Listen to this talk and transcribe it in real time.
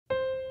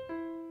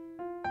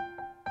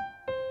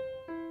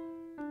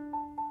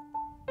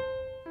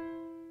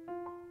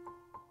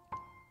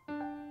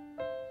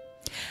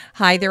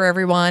Hi there,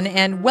 everyone,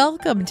 and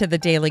welcome to the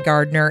Daily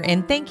Gardener,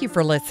 and thank you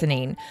for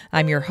listening.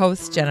 I'm your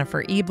host,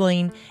 Jennifer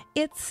Ebling.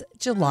 It's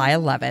July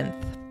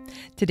 11th.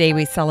 Today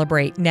we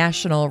celebrate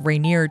National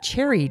Rainier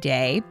Cherry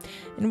Day,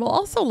 and we'll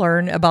also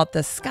learn about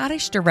the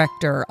Scottish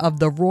director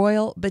of the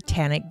Royal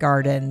Botanic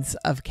Gardens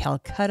of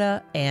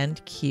Calcutta and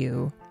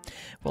Kew.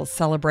 We'll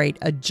celebrate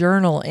a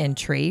journal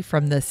entry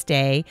from this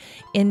day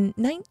in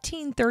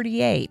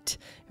 1938.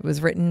 It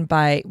was written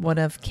by one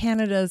of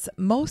Canada's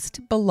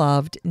most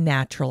beloved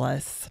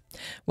naturalists.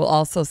 We'll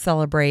also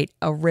celebrate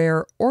a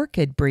rare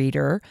orchid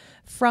breeder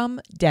from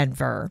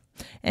Denver.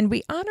 And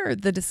we honor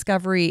the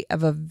discovery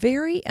of a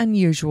very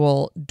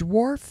unusual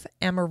dwarf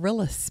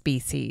Amaryllis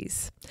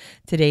species.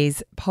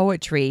 Today's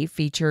poetry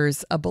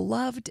features a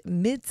beloved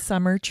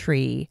midsummer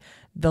tree,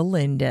 the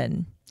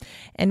Linden.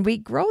 And we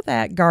grow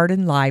that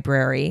garden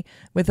library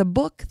with a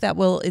book that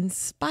will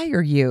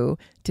inspire you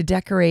to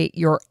decorate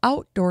your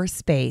outdoor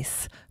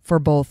space for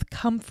both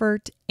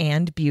comfort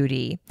and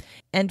beauty,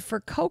 and for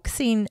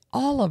coaxing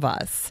all of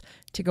us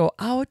to go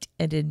out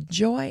and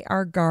enjoy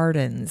our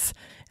gardens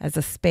as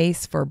a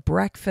space for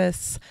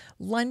breakfasts,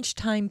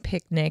 lunchtime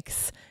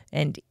picnics,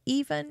 and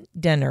even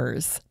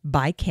dinners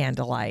by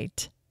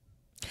candlelight.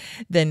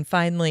 Then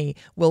finally,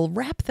 we'll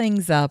wrap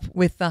things up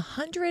with the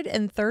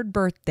 103rd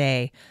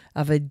birthday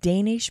of a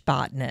Danish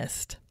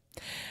botanist.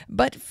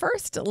 But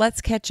first,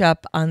 let's catch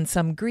up on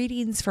some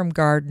greetings from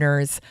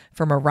gardeners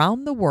from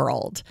around the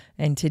world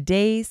and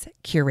today's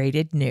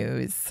curated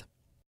news.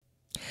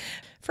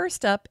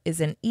 First up is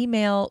an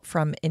email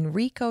from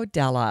Enrico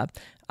Della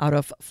out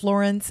of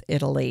Florence,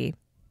 Italy.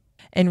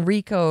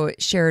 Enrico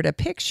shared a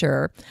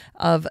picture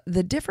of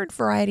the different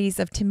varieties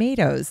of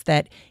tomatoes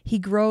that he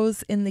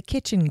grows in the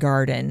kitchen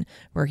garden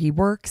where he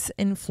works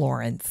in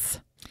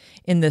Florence.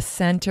 In the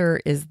center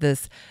is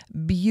this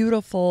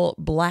beautiful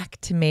black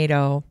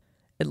tomato.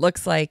 It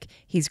looks like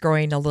he's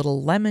growing a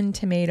little lemon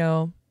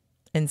tomato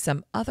and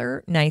some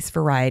other nice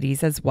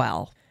varieties as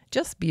well.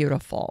 Just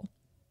beautiful.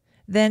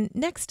 Then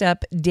next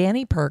up,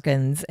 Danny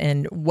Perkins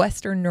in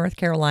Western North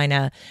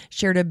Carolina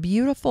shared a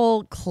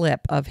beautiful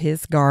clip of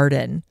his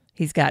garden.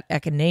 He's got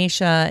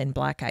echinacea and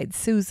black-eyed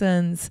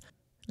Susans.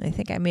 I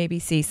think I maybe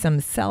see some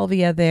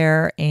salvia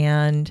there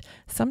and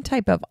some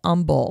type of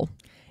umbel.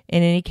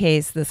 In any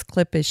case, this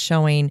clip is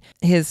showing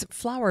his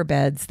flower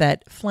beds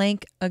that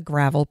flank a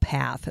gravel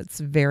path. It's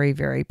very,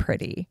 very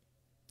pretty.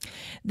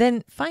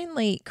 Then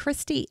finally,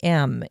 Christy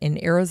M.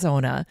 in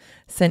Arizona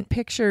sent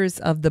pictures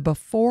of the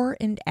before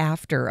and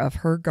after of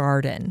her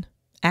garden.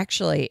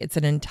 Actually, it's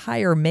an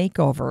entire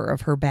makeover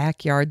of her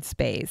backyard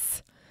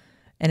space.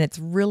 And it's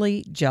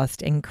really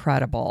just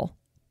incredible.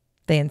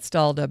 They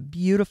installed a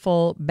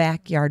beautiful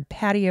backyard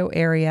patio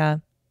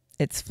area.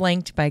 It's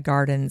flanked by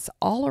gardens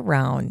all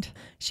around.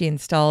 She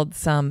installed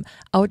some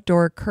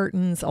outdoor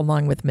curtains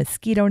along with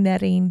mosquito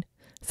netting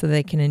so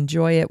they can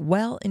enjoy it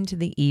well into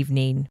the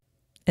evening.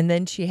 And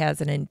then she has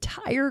an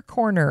entire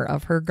corner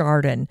of her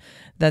garden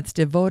that's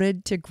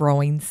devoted to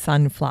growing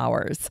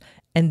sunflowers.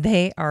 And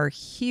they are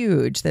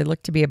huge. They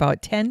look to be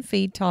about 10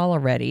 feet tall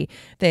already.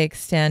 They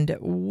extend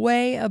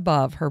way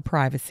above her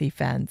privacy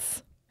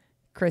fence.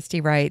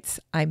 Christy writes,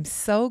 "I'm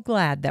so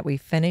glad that we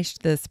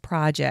finished this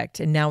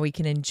project and now we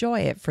can enjoy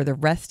it for the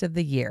rest of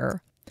the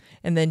year."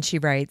 And then she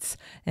writes,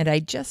 "And I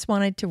just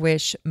wanted to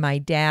wish my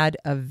dad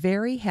a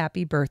very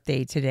happy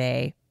birthday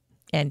today.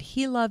 And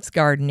he loves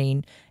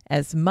gardening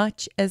as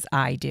much as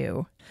I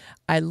do.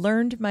 I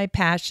learned my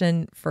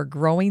passion for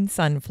growing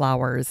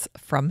sunflowers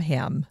from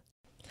him."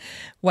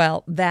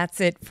 Well,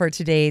 that's it for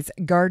today's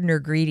Gardener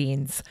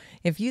Greetings.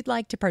 If you'd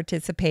like to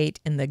participate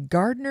in the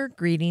Gardener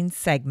Greetings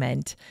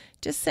segment,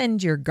 just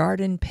send your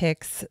garden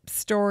pics,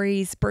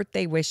 stories,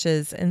 birthday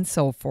wishes, and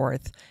so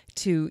forth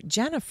to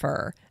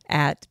Jennifer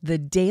at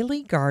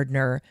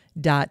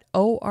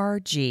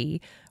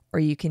thedailygardener.org, or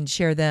you can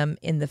share them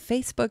in the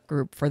Facebook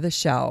group for the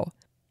show.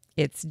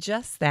 It's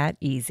just that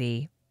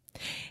easy.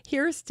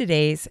 Here's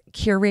today's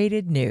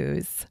curated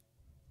news.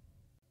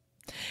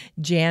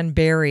 Jan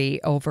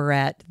Berry over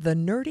at The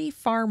Nerdy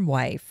Farm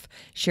Wife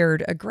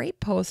shared a great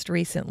post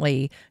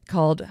recently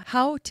called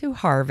How to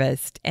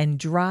Harvest and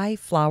Dry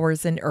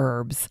Flowers and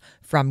Herbs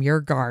from Your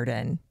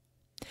Garden.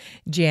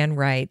 Jan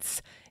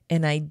writes,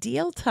 "An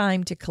ideal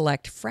time to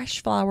collect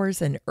fresh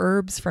flowers and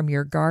herbs from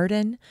your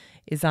garden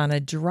is on a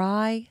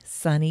dry,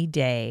 sunny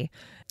day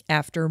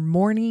after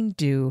morning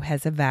dew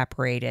has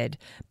evaporated,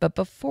 but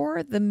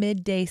before the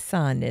midday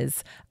sun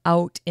is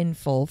out in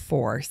full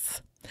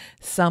force.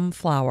 Some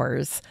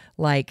flowers,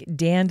 like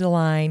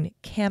dandelion,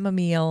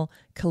 chamomile,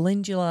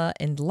 calendula,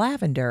 and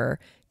lavender,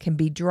 can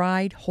be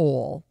dried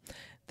whole.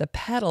 The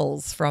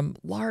petals from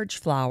large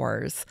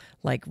flowers,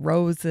 like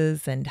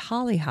roses and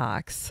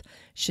hollyhocks,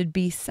 should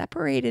be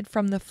separated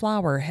from the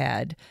flower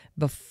head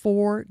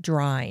before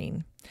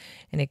drying.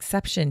 An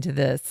exception to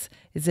this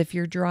is if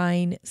you're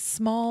drying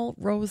small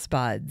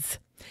rosebuds.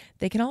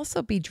 They can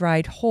also be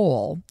dried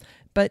whole,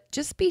 but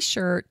just be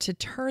sure to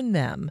turn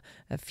them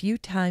a few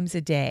times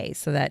a day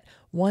so that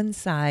one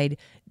side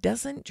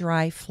doesn't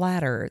dry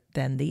flatter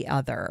than the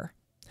other.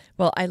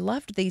 Well, I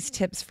loved these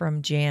tips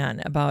from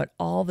Jan about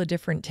all the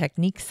different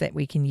techniques that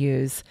we can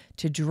use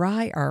to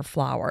dry our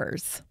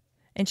flowers.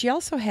 And she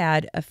also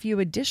had a few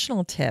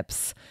additional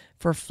tips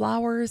for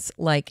flowers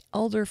like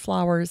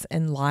elderflowers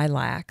and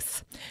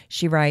lilacs.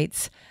 She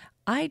writes,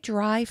 I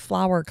dry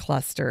flower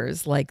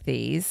clusters like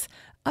these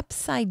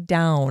upside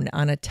down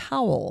on a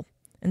towel,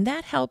 and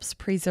that helps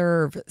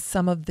preserve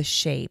some of the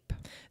shape.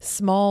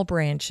 Small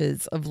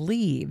branches of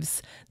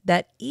leaves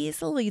that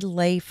easily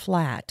lay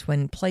flat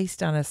when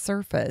placed on a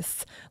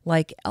surface,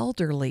 like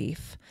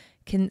elderleaf,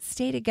 can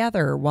stay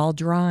together while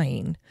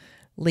drying.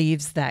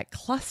 Leaves that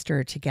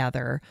cluster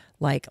together,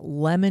 like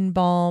lemon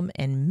balm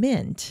and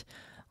mint,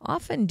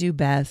 often do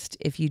best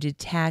if you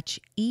detach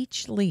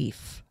each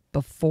leaf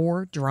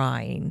before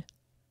drying.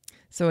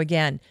 So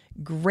again,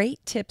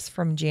 great tips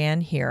from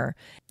Jan here.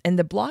 And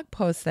the blog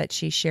post that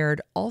she shared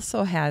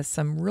also has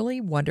some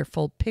really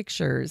wonderful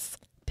pictures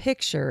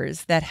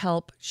that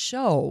help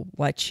show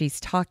what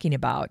she's talking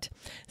about.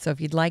 So if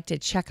you'd like to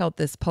check out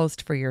this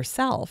post for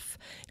yourself,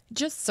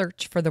 just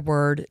search for the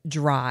word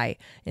dry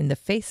in the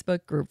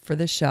Facebook group for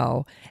the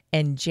show,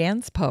 and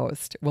Jan's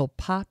post will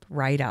pop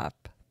right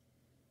up.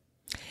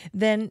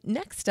 Then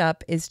next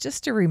up is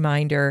just a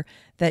reminder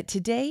that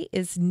today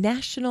is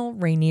National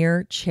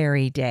Rainier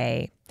Cherry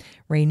Day.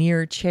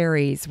 Rainier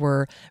cherries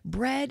were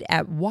bred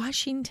at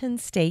Washington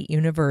State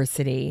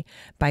University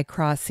by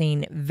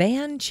crossing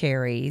Van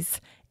cherries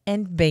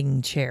and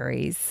Bing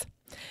cherries.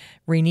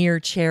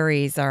 Rainier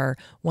cherries are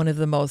one of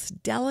the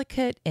most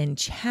delicate and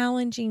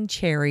challenging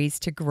cherries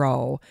to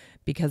grow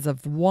because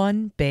of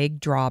one big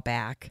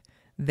drawback: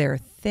 their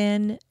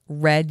thin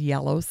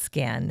red-yellow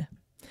skin.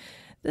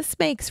 This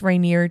makes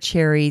Rainier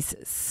cherries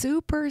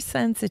super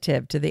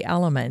sensitive to the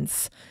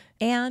elements,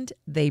 and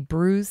they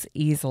bruise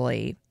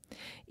easily.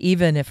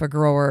 Even if a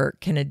grower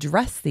can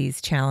address these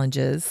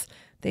challenges,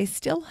 they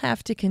still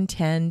have to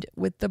contend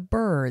with the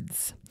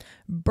birds.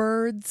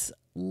 Birds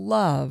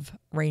love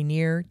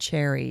Rainier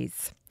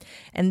cherries,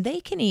 and they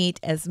can eat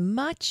as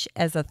much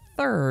as a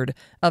third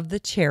of the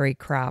cherry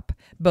crop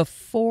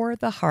before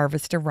the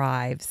harvest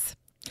arrives.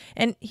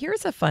 And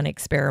here's a fun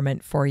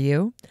experiment for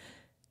you.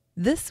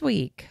 This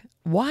week,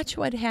 watch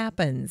what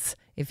happens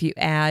if you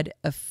add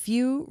a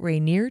few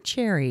Rainier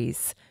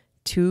cherries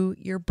to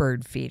your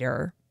bird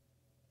feeder.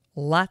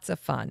 Lots of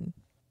fun.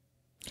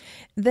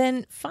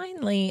 Then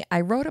finally,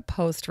 I wrote a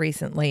post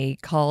recently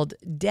called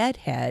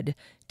Deadhead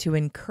to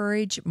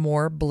encourage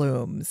more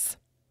blooms.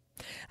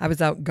 I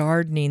was out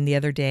gardening the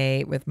other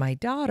day with my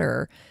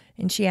daughter,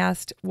 and she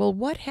asked, well,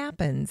 what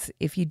happens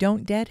if you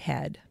don't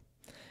deadhead?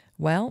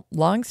 Well,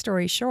 long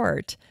story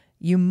short,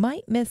 you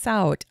might miss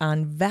out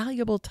on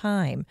valuable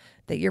time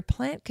that your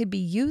plant could be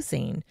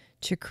using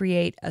to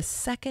create a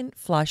second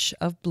flush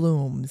of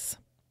blooms.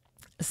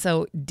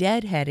 So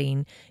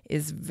deadheading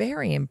is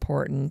very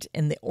important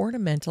in the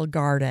ornamental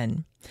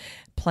garden.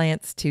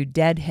 Plants to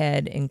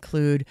deadhead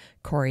include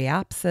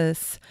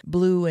coreopsis,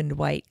 blue and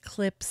white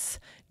clips,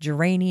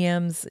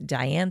 geraniums,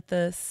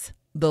 dianthus.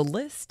 The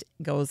list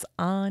goes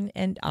on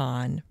and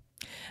on.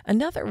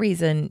 Another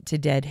reason to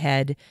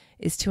deadhead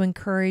is to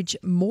encourage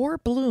more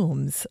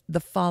blooms the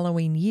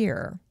following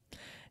year.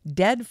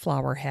 Dead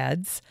flower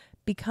heads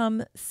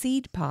become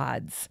seed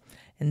pods,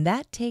 and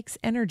that takes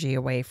energy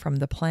away from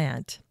the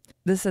plant.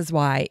 This is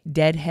why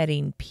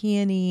deadheading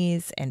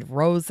peonies and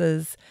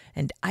roses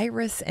and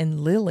iris and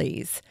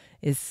lilies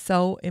is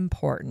so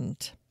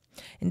important.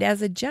 And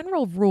as a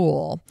general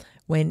rule,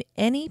 when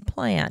any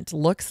plant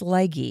looks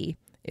leggy,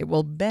 it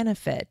will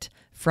benefit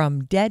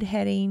from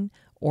deadheading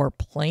or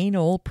plain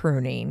old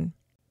pruning.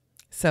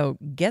 So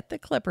get the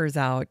clippers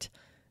out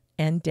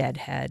and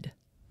deadhead.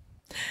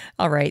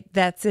 All right,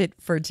 that's it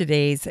for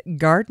today's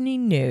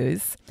gardening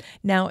news.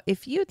 Now,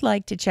 if you'd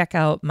like to check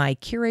out my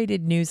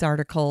curated news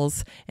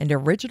articles and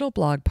original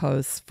blog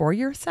posts for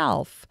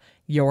yourself,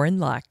 you're in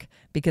luck,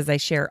 because I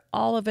share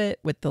all of it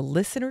with the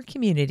listener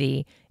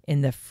community in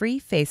the free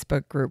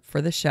Facebook group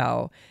for the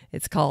show.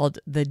 It's called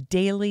the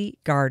Daily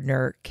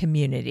Gardener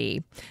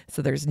Community.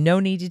 So there's no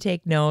need to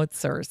take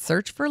notes or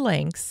search for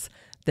links.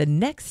 The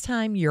next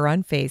time you're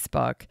on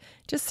Facebook,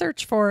 just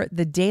search for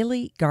the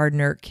Daily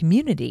Gardener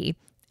Community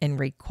and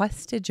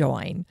request to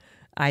join.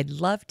 I'd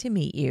love to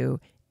meet you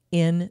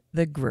in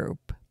the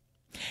group.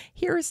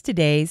 Here's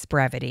today's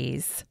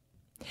brevities.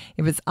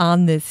 It was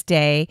on this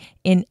day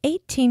in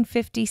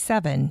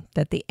 1857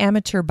 that the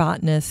amateur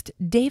botanist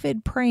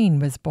David Prain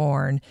was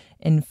born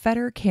in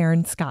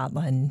Fettercairn,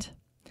 Scotland.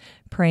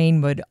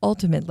 Prain would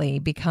ultimately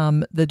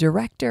become the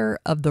director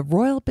of the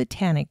Royal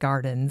Botanic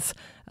Gardens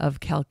of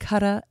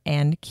Calcutta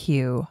and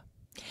Kew.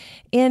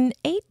 In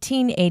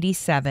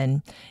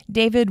 1887,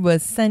 David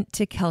was sent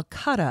to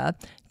Calcutta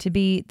to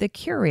be the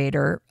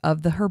curator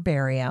of the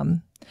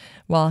herbarium.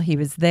 While he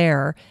was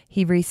there,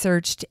 he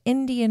researched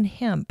Indian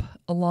hemp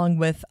along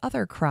with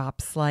other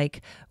crops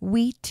like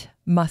wheat,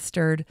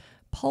 mustard,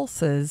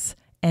 pulses,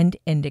 and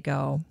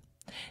indigo.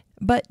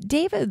 But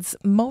David's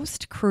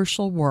most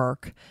crucial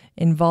work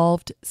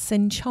involved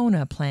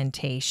cinchona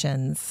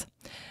plantations.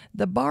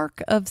 The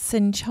bark of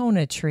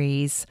cinchona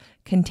trees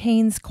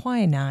contains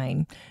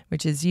quinine,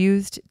 which is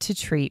used to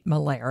treat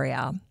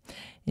malaria.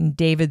 In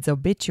David's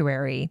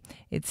obituary,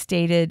 it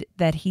stated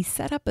that he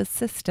set up a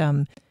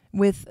system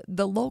with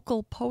the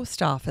local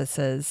post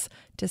offices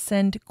to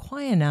send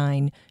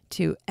quinine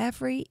to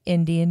every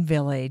Indian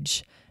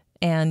village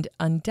and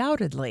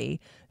undoubtedly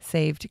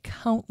saved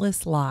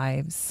countless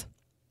lives.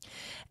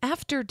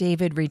 After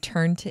David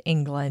returned to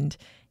England,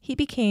 he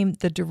became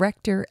the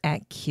director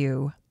at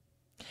Kew.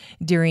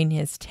 During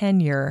his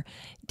tenure,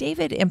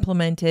 David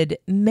implemented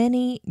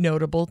many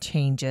notable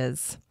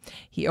changes.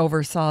 He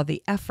oversaw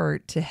the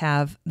effort to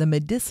have the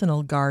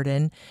medicinal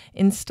garden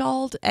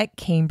installed at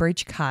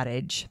Cambridge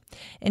Cottage,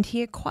 and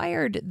he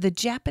acquired the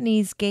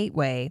Japanese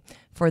gateway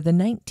for the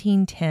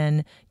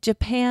 1910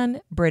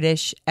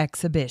 Japan-British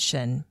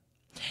exhibition.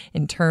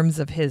 In terms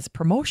of his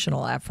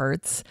promotional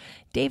efforts,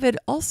 David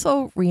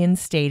also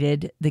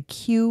reinstated the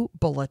Kew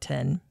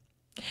Bulletin.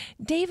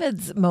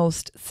 David's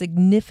most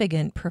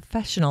significant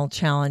professional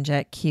challenge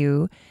at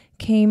Kew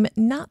came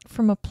not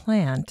from a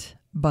plant,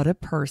 but a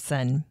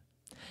person.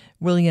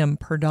 William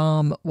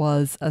Purdom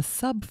was a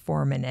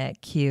sub-foreman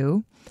at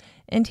Kew,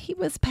 and he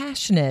was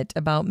passionate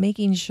about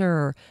making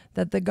sure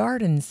that the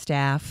garden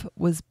staff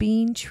was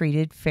being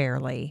treated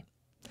fairly.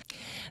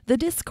 The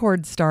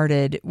discord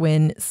started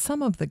when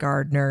some of the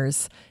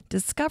gardeners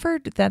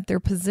discovered that their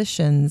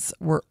positions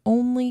were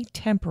only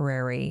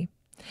temporary.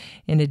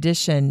 In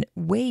addition,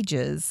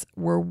 wages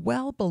were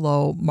well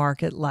below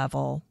market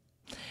level.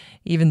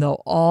 Even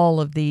though all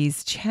of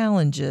these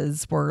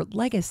challenges were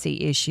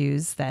legacy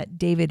issues that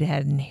David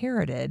had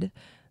inherited,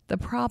 the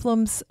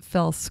problems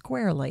fell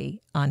squarely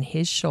on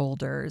his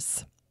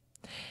shoulders.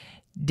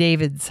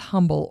 David's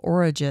humble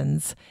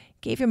origins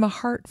gave him a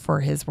heart for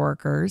his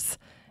workers,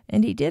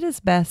 and he did his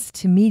best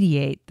to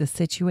mediate the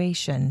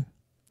situation.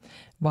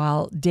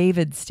 While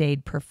David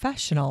stayed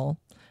professional,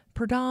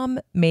 Purdom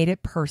made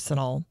it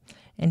personal,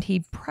 and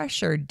he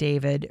pressured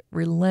David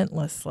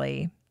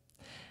relentlessly.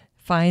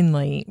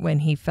 Finally, when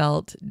he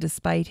felt,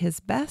 despite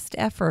his best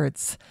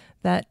efforts,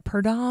 that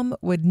Purdom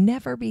would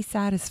never be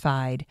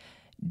satisfied,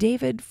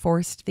 David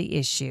forced the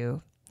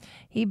issue.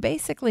 He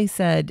basically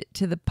said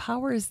to the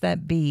powers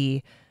that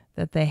be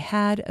that they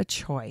had a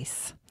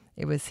choice.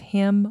 It was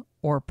him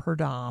or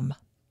Purdom.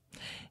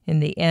 In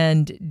the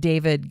end,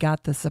 David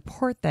got the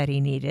support that he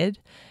needed,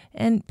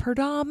 and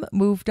Purdom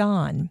moved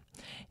on.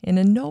 In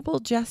a noble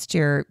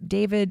gesture,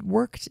 David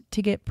worked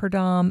to get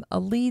Purdom a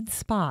lead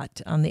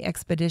spot on the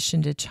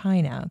expedition to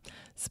China,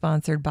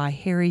 sponsored by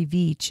Harry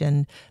Veach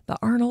and the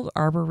Arnold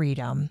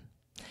Arboretum.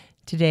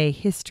 Today,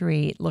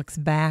 history looks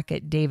back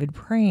at David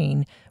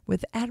Prain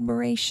with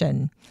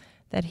admiration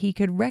that he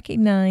could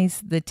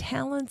recognize the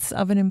talents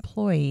of an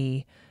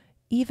employee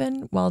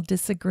even while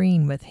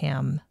disagreeing with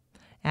him,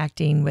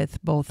 acting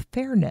with both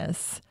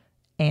fairness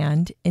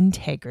and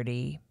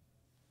integrity.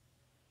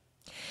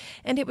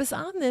 And it was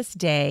on this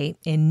day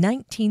in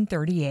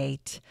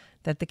 1938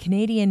 that the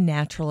Canadian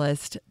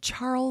naturalist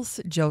Charles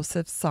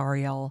Joseph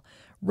Sariel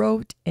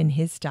wrote in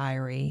his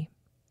diary.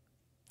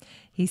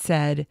 He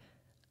said,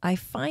 "I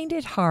find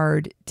it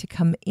hard to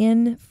come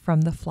in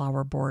from the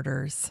flower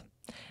borders.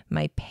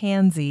 My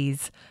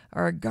pansies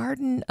are a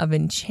garden of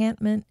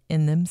enchantment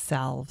in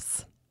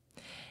themselves.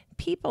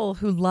 People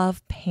who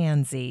love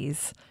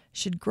pansies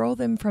should grow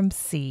them from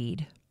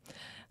seed.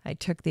 I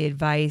took the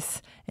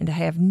advice, and I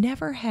have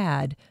never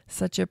had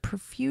such a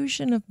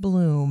profusion of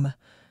bloom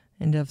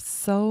and of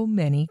so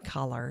many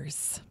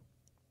colors."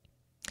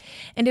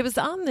 And it was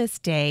on this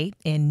day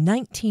in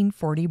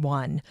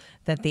 1941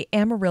 that the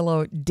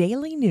Amarillo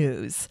Daily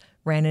News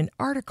ran an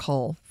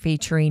article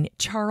featuring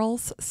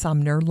Charles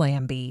Sumner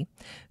Lambie,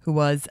 who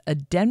was a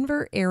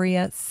Denver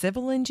area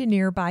civil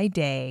engineer by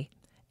day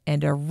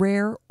and a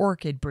rare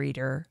orchid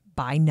breeder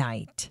by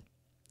night.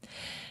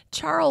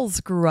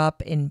 Charles grew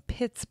up in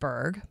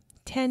Pittsburgh,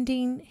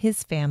 tending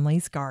his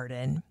family's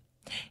garden.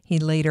 He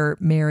later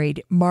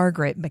married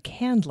Margaret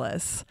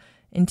McCandless,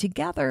 and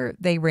together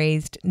they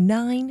raised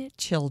 9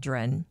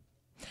 children.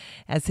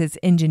 As his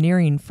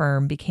engineering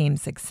firm became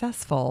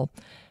successful,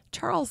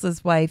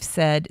 Charles's wife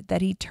said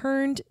that he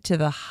turned to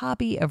the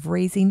hobby of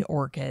raising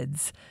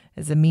orchids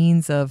as a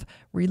means of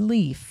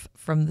relief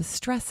from the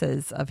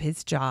stresses of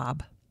his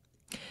job.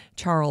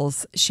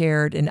 Charles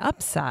shared an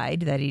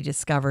upside that he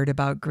discovered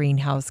about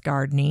greenhouse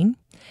gardening.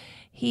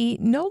 He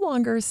no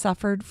longer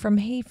suffered from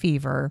hay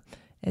fever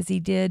as he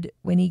did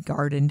when he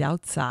gardened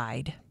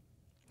outside.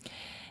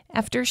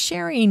 After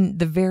sharing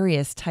the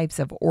various types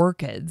of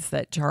orchids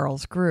that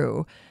Charles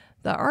grew,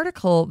 the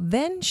article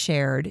then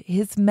shared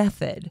his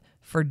method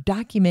for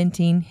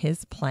documenting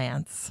his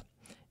plants.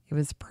 It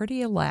was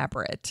pretty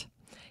elaborate.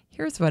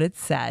 Here's what it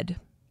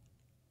said.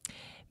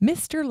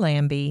 Mr.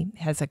 Lambie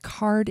has a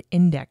card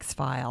index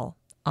file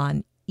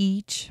on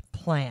each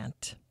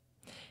plant.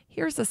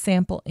 Here's a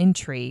sample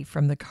entry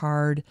from the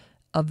card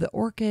of the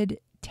orchid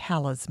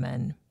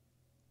Talisman.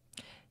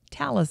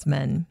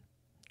 Talisman,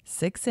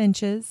 6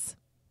 inches,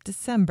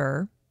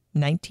 December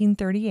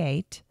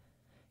 1938,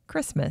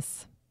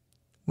 Christmas,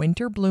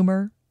 winter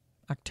bloomer,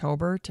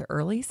 October to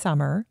early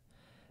summer,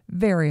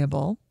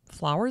 variable,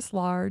 flowers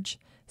large,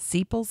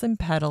 sepals and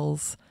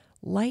petals,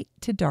 light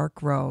to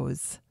dark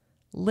rose,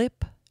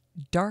 lip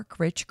dark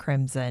rich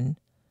crimson,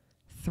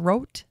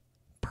 throat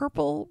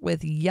purple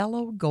with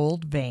yellow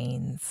gold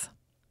veins.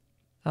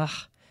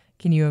 Ugh,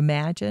 can you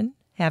imagine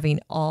having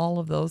all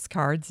of those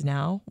cards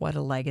now? What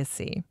a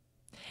legacy.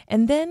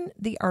 And then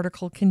the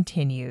article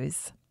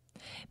continues.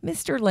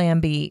 Mr.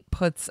 Lambie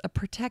puts a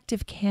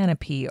protective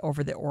canopy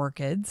over the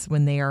orchids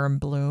when they are in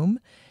bloom,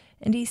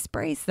 and he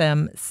sprays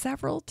them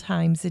several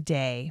times a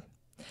day.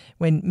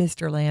 When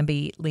Mr.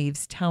 Lambie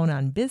leaves town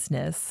on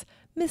business,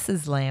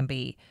 Mrs.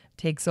 Lambie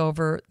takes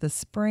over the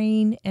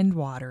spraying and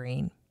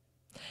watering.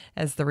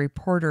 As the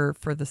reporter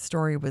for the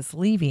story was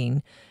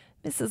leaving,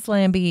 Mrs.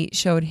 Lambie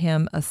showed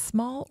him a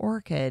small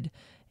orchid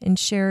and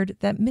shared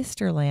that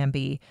Mr.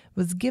 Lambie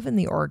was given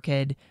the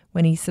orchid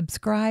when he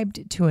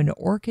subscribed to an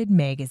orchid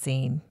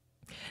magazine.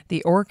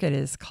 The orchid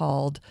is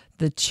called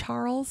the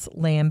Charles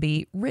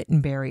Lambie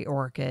Rittenberry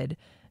orchid,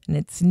 and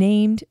it's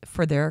named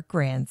for their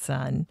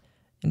grandson.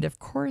 And of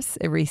course,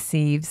 it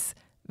receives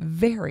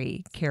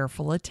very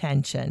careful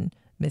attention,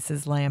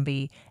 Mrs.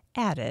 Lambie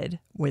added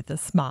with a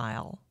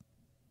smile.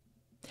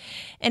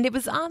 And it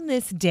was on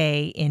this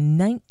day in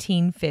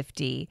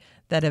 1950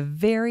 that a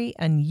very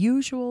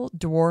unusual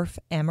dwarf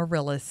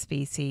Amaryllis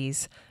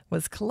species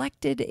was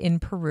collected in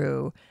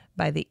Peru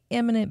by the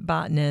eminent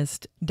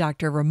botanist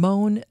Dr.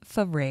 Ramon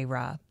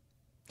Ferreira.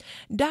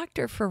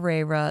 Dr.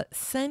 Ferreira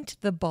sent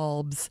the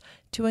bulbs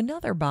to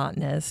another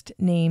botanist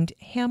named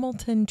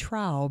Hamilton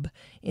Traub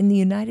in the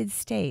United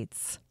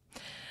States.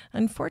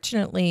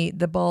 Unfortunately,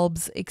 the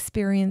bulbs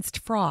experienced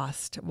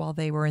frost while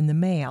they were in the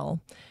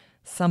mail.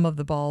 Some of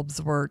the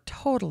bulbs were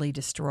totally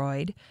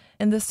destroyed,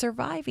 and the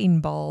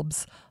surviving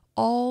bulbs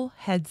all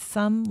had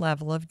some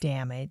level of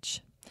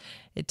damage.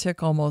 It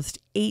took almost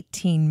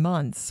 18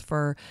 months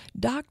for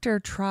Dr.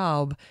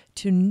 Traub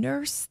to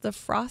nurse the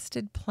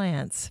frosted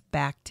plants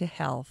back to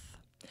health.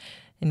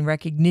 In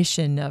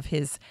recognition of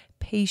his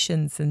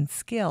patience and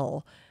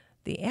skill,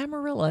 the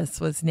Amaryllis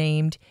was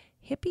named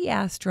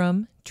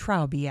Hippeastrum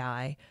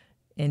traubii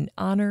in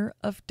honor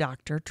of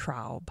Dr.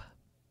 Traub.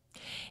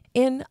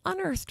 In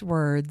Unearthed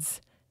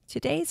Words,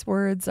 today's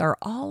words are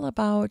all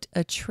about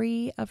a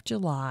tree of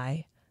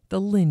July, the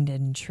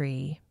linden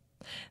tree.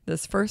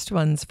 This first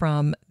one's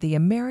from the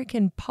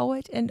American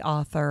poet and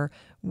author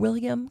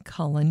William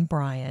Cullen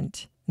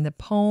Bryant, and the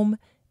poem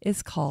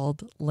is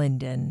called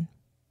Linden.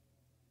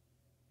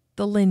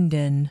 The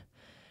linden,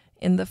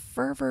 in the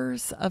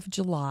fervors of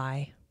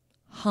July,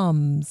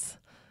 hums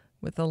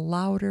with a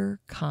louder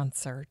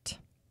concert.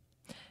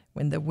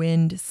 When the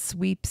wind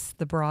sweeps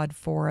the broad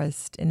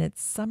forest in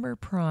its summer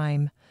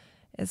prime,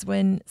 as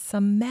when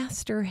some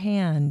master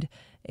hand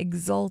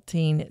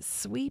exulting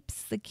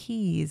sweeps the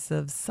keys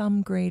of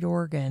some great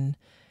organ,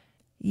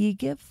 ye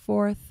give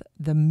forth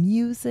the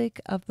music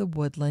of the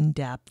woodland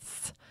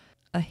depths,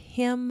 a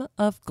hymn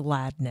of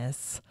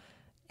gladness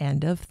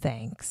and of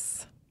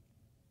thanks.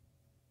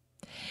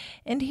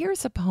 And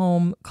here's a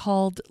poem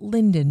called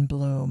Linden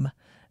Bloom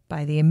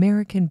by the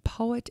American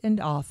poet and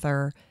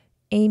author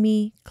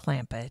Amy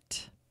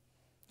Clampett.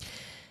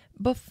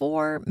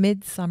 Before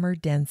midsummer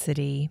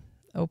density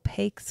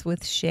opaques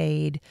with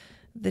shade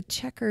the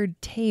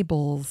checkered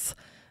tables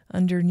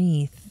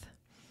underneath,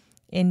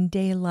 in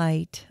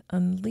daylight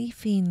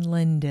unleafing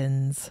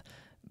lindens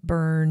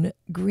burn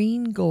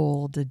green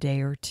gold a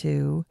day or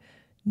two,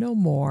 no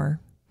more,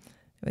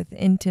 with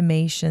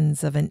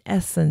intimations of an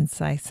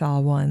essence I saw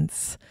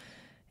once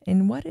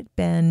in what had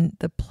been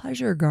the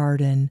pleasure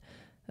garden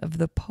of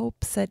the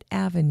popes at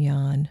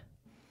Avignon,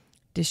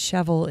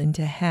 dishevel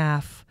into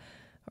half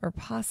or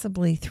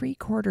possibly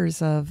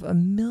 3/4 of a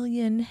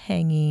million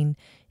hanging,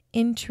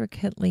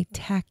 intricately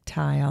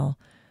tactile,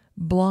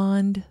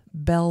 blonde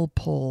bell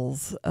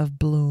pulls of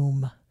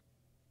bloom.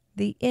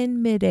 The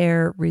in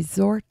midair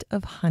resort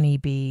of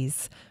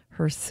honeybees,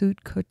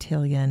 hirsute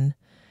cotillion,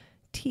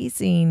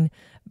 teasing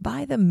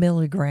by the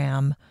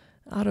milligram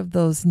out of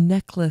those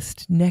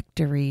necklaced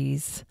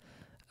nectaries,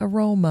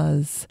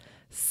 aromas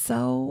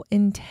so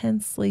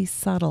intensely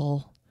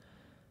subtle.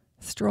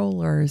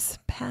 Strollers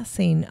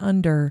passing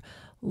under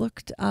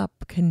looked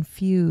up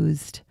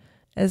confused,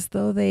 as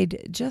though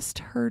they'd just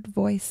heard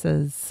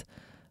voices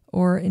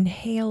or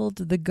inhaled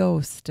the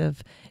ghost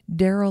of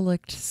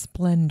derelict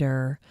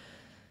splendor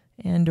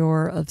and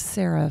or of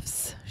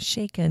seraphs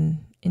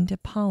shaken into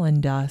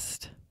pollen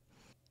dust.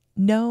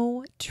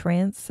 No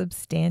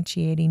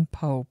transubstantiating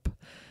pope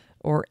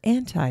or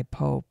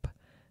anti-pope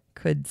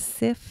could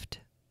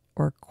sift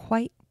or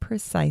quite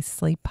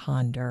precisely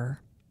ponder.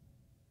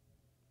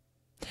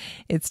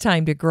 It's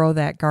time to grow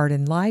that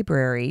garden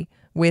library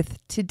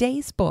with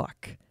today's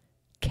book,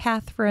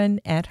 Catherine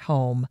at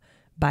Home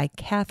by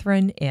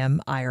Catherine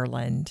M.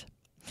 Ireland.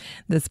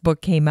 This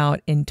book came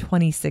out in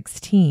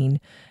 2016,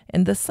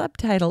 and the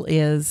subtitle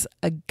is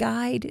A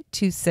Guide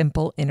to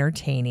Simple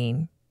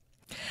Entertaining.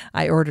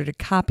 I ordered a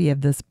copy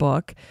of this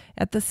book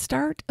at the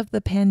start of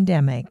the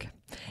pandemic,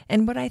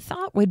 and what I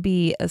thought would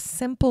be a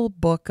simple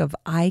book of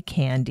eye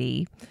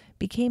candy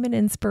became an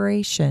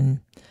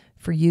inspiration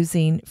for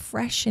using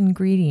fresh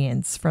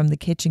ingredients from the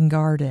kitchen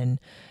garden,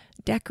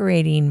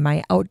 decorating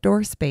my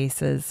outdoor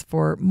spaces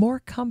for more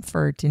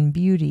comfort and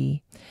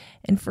beauty,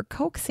 and for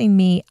coaxing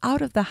me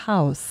out of the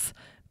house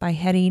by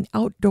heading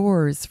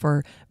outdoors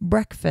for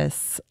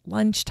breakfasts,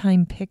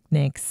 lunchtime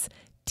picnics,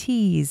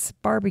 teas,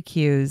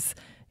 barbecues,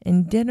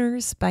 and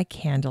dinners by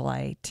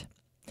candlelight.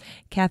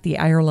 Kathy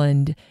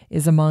Ireland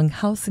is among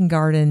House &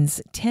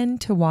 Garden's 10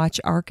 to watch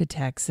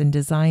architects and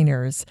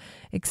designers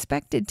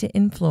expected to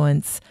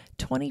influence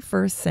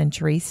 21st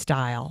century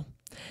style.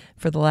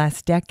 For the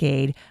last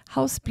decade,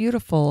 House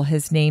Beautiful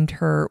has named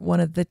her one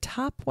of the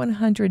top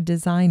 100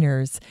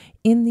 designers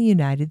in the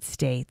United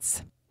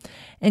States.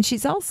 And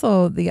she's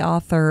also the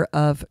author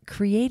of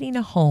Creating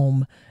a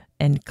Home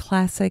and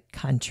Classic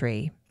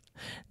Country.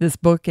 This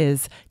book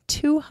is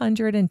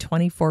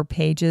 224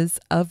 pages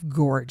of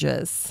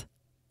gorgeous.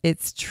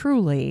 It's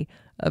truly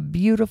a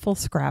beautiful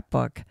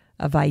scrapbook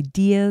of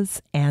ideas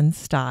and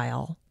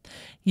style.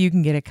 You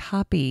can get a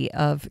copy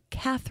of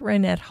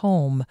Catherine at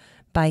Home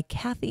by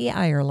Kathy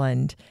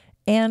Ireland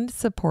and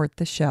support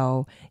the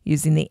show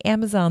using the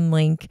Amazon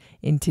link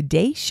in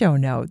today's show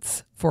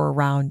notes for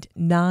around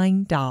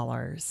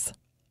 $9.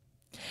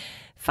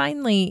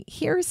 Finally,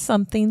 here's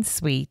something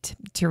sweet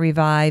to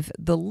revive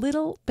the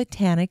little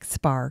botanic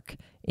spark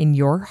in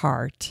your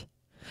heart.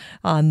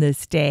 On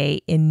this day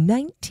in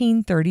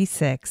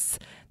 1936,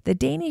 the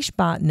Danish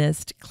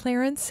botanist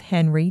Clarence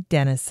Henry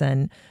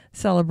Dennison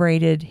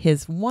celebrated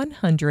his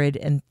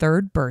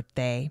 103rd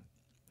birthday.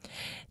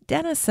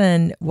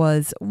 Dennison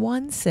was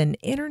once an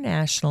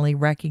internationally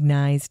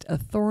recognized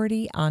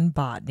authority on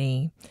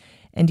botany,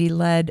 and he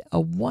led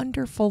a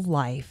wonderful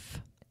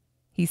life.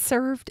 He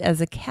served as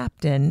a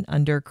captain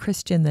under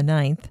Christian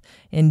IX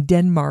in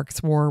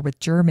Denmark's war with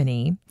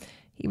Germany.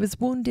 He was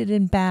wounded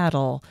in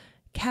battle,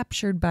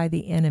 captured by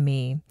the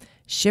enemy,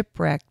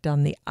 shipwrecked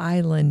on the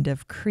island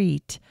of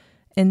Crete,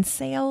 and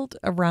sailed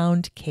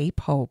around Cape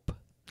Hope.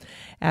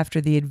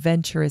 After the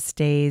adventurous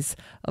days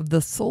of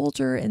the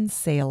soldier and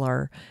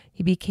sailor,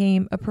 he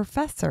became a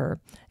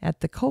professor at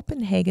the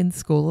Copenhagen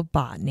School of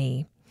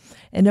Botany,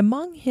 and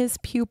among his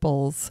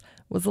pupils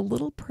was a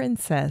little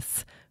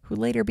princess who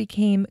later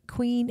became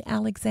Queen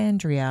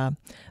Alexandria,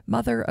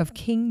 mother of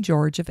King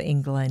George of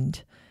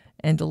England,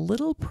 and a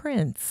little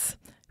prince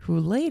who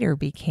later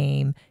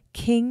became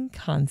King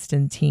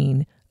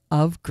Constantine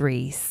of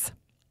Greece.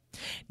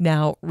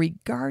 Now,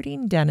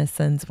 regarding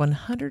Dennison's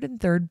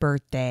 103rd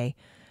birthday,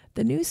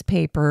 the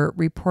newspaper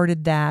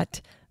reported that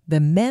the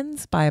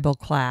men's Bible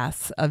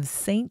class of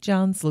St.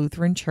 John's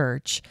Lutheran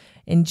Church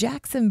in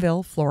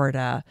Jacksonville,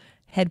 Florida,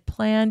 had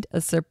planned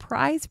a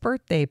surprise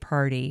birthday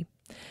party,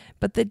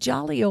 but the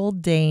jolly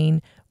old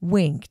Dane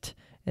winked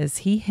as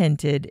he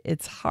hinted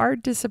it's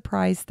hard to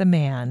surprise the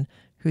man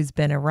who's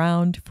been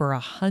around for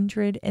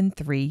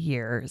 103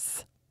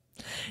 years.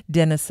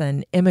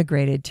 Dennison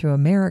immigrated to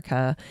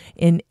America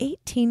in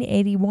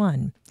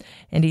 1881,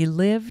 and he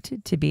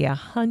lived to be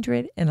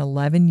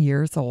 111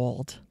 years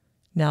old.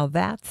 Now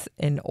that's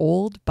an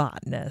old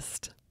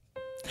botanist.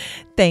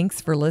 Thanks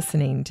for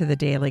listening to The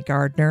Daily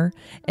Gardener,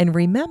 and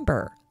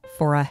remember,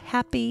 for a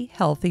happy,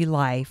 healthy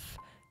life,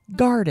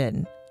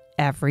 garden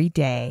every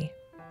day.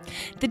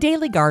 The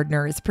Daily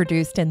Gardener is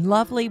produced in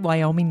lovely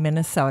Wyoming,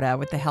 Minnesota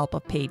with the help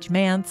of Paige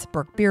Mance,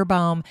 Brooke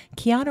Bierbaum,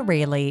 Kiana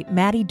Rayleigh,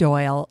 Maddie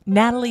Doyle,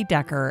 Natalie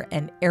Decker,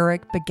 and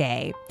Eric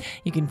Begay.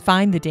 You can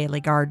find The Daily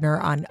Gardener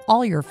on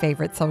all your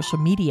favorite social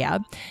media.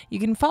 You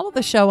can follow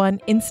the show on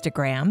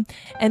Instagram,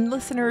 and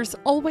listeners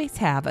always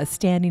have a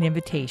standing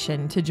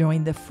invitation to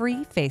join the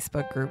free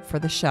Facebook group for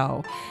the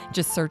show.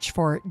 Just search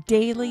for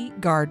Daily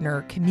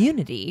Gardener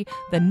Community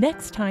the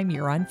next time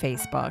you're on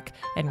Facebook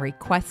and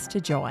request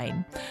to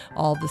join.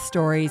 All the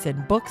stories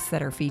and books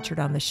that are featured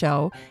on the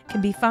show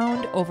can be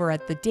found over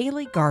at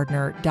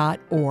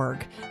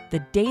thedailygardener.org,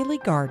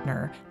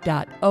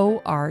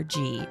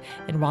 thedailygardener.org.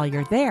 And while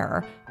you're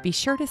there, be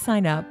sure to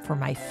sign up for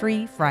my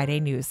free Friday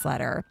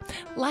newsletter.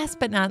 Last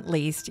but not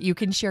least, you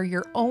can share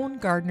your own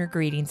gardener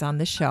greetings on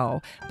the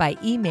show by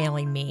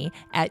emailing me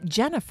at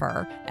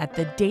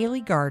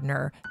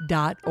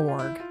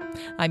jennifer@thedailygardener.org.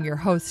 I'm your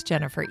host,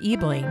 Jennifer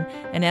Ebling,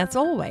 and as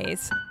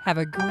always, have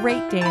a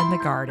great day in the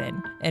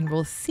garden, and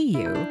we'll see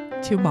you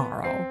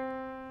tomorrow.